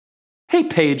Hey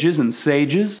pages and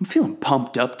sages, I'm feeling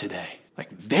pumped up today.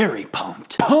 Like very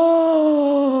pumped. Pumped!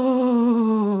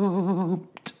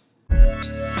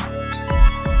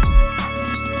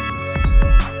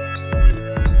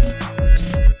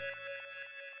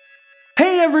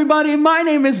 Hey everybody, my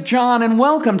name is John and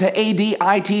welcome to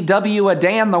AUDIBLE, a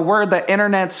day in the word, the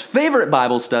internet's favorite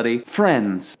Bible study,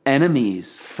 friends,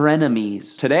 enemies,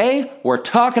 frenemies. Today, we're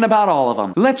talking about all of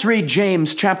them. Let's read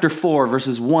James chapter 4,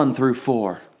 verses 1 through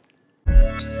 4.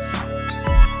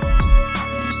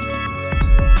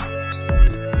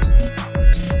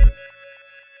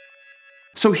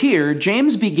 So here,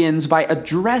 James begins by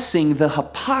addressing the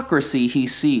hypocrisy he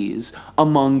sees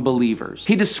among believers.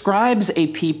 He describes a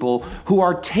people who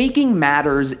are taking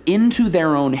matters into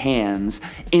their own hands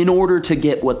in order to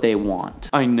get what they want.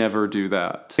 I never do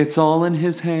that. It's all in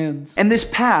his hands. And this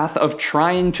path of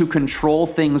trying to control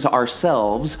things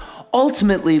ourselves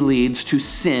ultimately leads to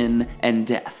sin and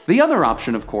death. The other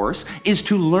option, of course, is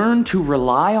to learn to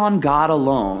rely on God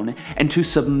alone and to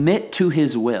submit to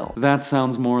His will. That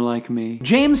sounds more like me.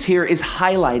 James here is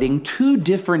highlighting two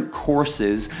different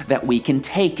courses that we can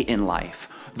take in life: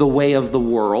 the way of the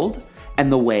world and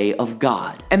the way of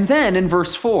God. And then in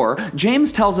verse 4,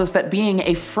 James tells us that being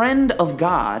a friend of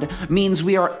God means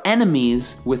we are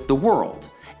enemies with the world,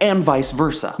 and vice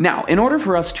versa. Now, in order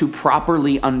for us to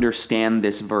properly understand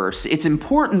this verse, it's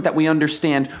important that we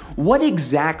understand what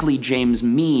exactly James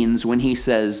means when he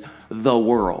says the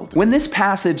world. When this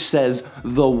passage says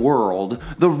the world,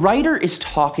 the writer is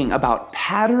talking about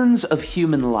patterns of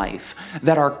human life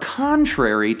that are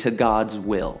contrary to God's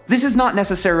will. This is not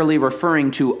necessarily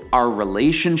referring to our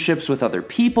relationships with other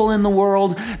people in the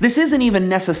world. This isn't even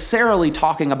necessarily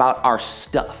talking about our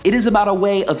stuff. It is about a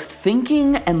way of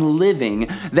thinking and living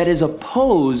that is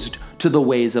opposed to the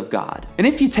ways of God. And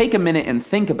if you take a minute and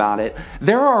think about it,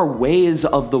 there are ways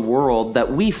of the world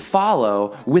that we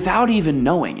follow without even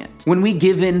knowing it. When we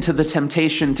give in to the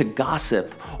temptation to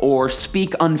gossip or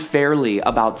speak unfairly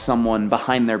about someone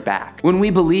behind their back. When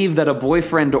we believe that a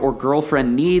boyfriend or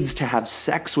girlfriend needs to have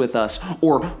sex with us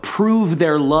or prove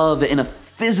their love in a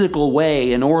physical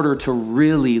way in order to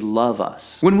really love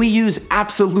us. When we use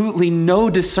absolutely no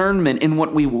discernment in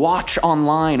what we watch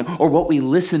online or what we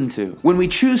listen to. When we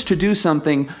choose to do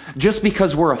something just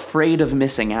because we're afraid of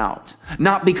missing out.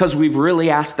 Not because we've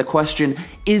really asked the question,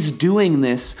 is doing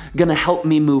this gonna help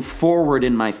me move forward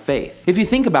in my faith? If you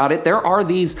think about it, there are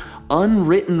these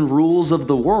unwritten rules of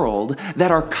the world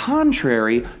that are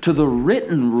contrary to the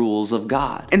written rules of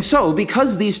God. And so,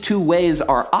 because these two ways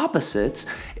are opposites,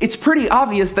 it's pretty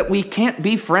obvious that we can't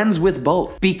be friends with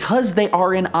both. Because they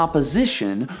are in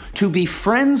opposition, to be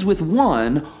friends with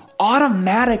one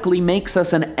automatically makes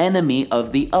us an enemy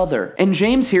of the other. And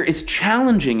James here is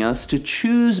challenging us to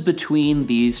choose between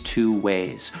these two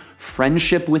ways: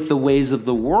 friendship with the ways of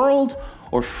the world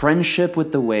or friendship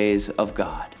with the ways of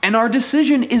God. And our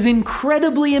decision is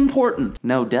incredibly important.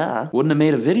 No duh. Wouldn't have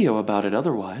made a video about it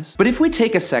otherwise. But if we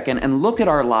take a second and look at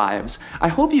our lives, I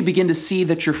hope you begin to see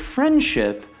that your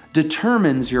friendship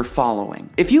determines your following.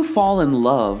 If you fall in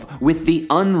love with the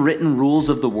unwritten rules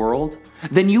of the world,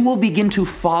 then you will begin to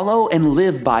follow and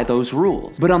live by those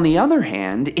rules. But on the other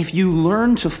hand, if you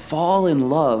learn to fall in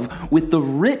love with the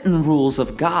written rules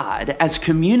of God as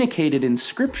communicated in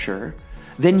Scripture,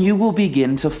 then you will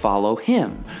begin to follow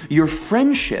Him. Your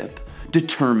friendship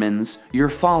determines your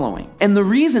following. And the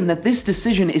reason that this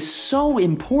decision is so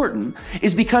important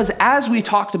is because, as we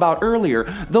talked about earlier,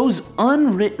 those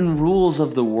unwritten rules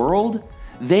of the world,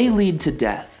 they lead to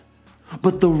death.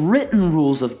 But the written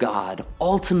rules of God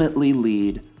ultimately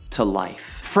lead to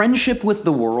life. Friendship with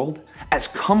the world, as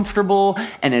comfortable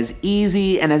and as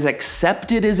easy and as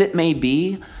accepted as it may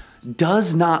be,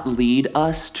 does not lead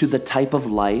us to the type of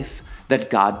life that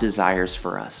God desires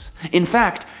for us. In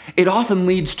fact, it often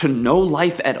leads to no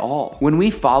life at all. When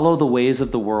we follow the ways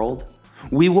of the world,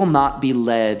 we will not be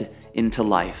led into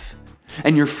life.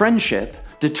 And your friendship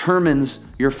determines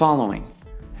your following.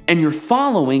 And your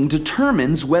following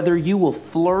determines whether you will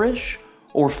flourish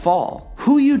or fall.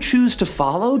 Who you choose to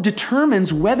follow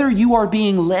determines whether you are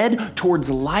being led towards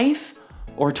life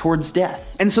or towards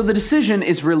death. And so the decision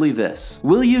is really this: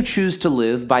 will you choose to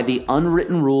live by the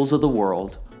unwritten rules of the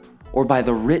world or by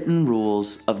the written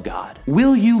rules of God?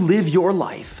 Will you live your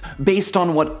life based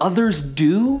on what others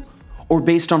do or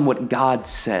based on what God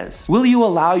says? Will you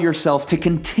allow yourself to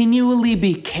continually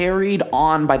be carried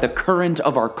on by the current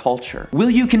of our culture? Will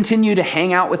you continue to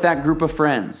hang out with that group of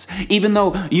friends, even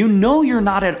though you know you're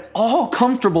not at all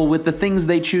comfortable with the things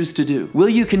they choose to do? Will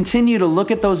you continue to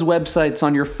look at those websites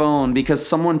on your phone because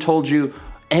someone told you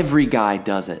Every guy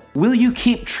does it. Will you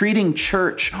keep treating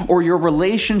church or your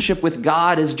relationship with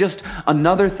God as just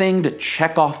another thing to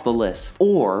check off the list?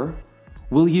 Or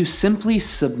will you simply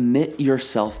submit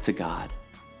yourself to God?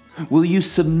 Will you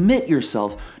submit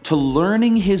yourself to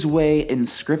learning His way in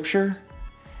Scripture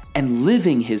and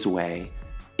living His way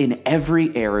in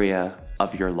every area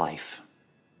of your life?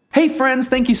 Hey friends,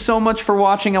 thank you so much for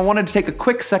watching. I wanted to take a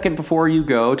quick second before you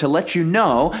go to let you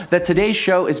know that today's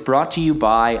show is brought to you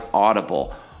by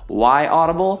Audible. Why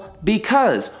Audible?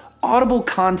 Because Audible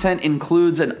content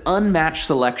includes an unmatched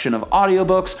selection of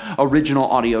audiobooks, original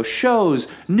audio shows,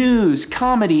 news,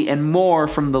 comedy, and more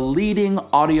from the leading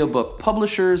audiobook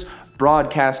publishers,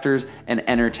 broadcasters, and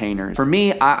entertainers. For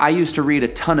me, I used to read a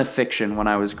ton of fiction when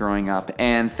I was growing up,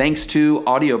 and thanks to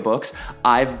audiobooks,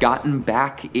 I've gotten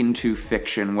back into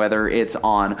fiction, whether it's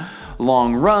on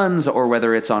long runs or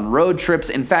whether it's on road trips.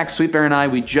 In fact, Sweet Bear and I,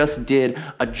 we just did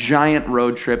a giant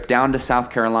road trip down to South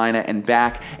Carolina and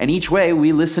back, and each way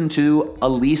we listened to a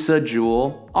Lisa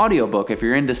Jewell audiobook. If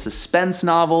you're into suspense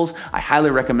novels, I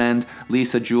highly recommend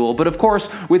Lisa Jewell. But of course,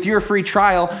 with your free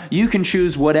trial, you can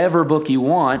choose whatever book you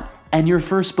want, and your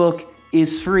first book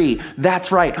is free.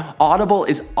 That's right, Audible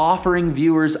is offering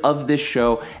viewers of this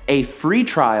show a free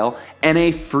trial and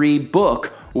a free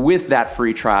book with that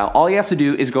free trial. All you have to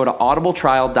do is go to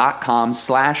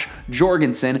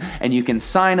audibletrial.com/Jorgenson and you can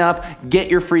sign up, get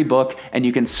your free book, and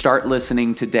you can start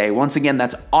listening today. Once again,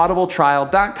 that's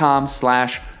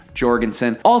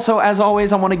audibletrial.com/Jorgenson. Also, as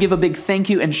always, I want to give a big thank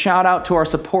you and shout out to our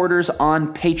supporters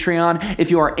on Patreon. If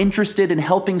you are interested in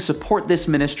helping support this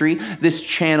ministry, this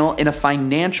channel in a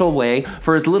financial way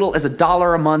for as little as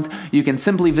 $1 a month, you can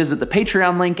simply visit the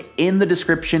Patreon link in the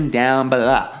description down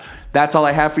below. That's all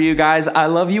I have for you guys. I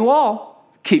love you all.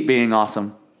 Keep being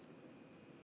awesome.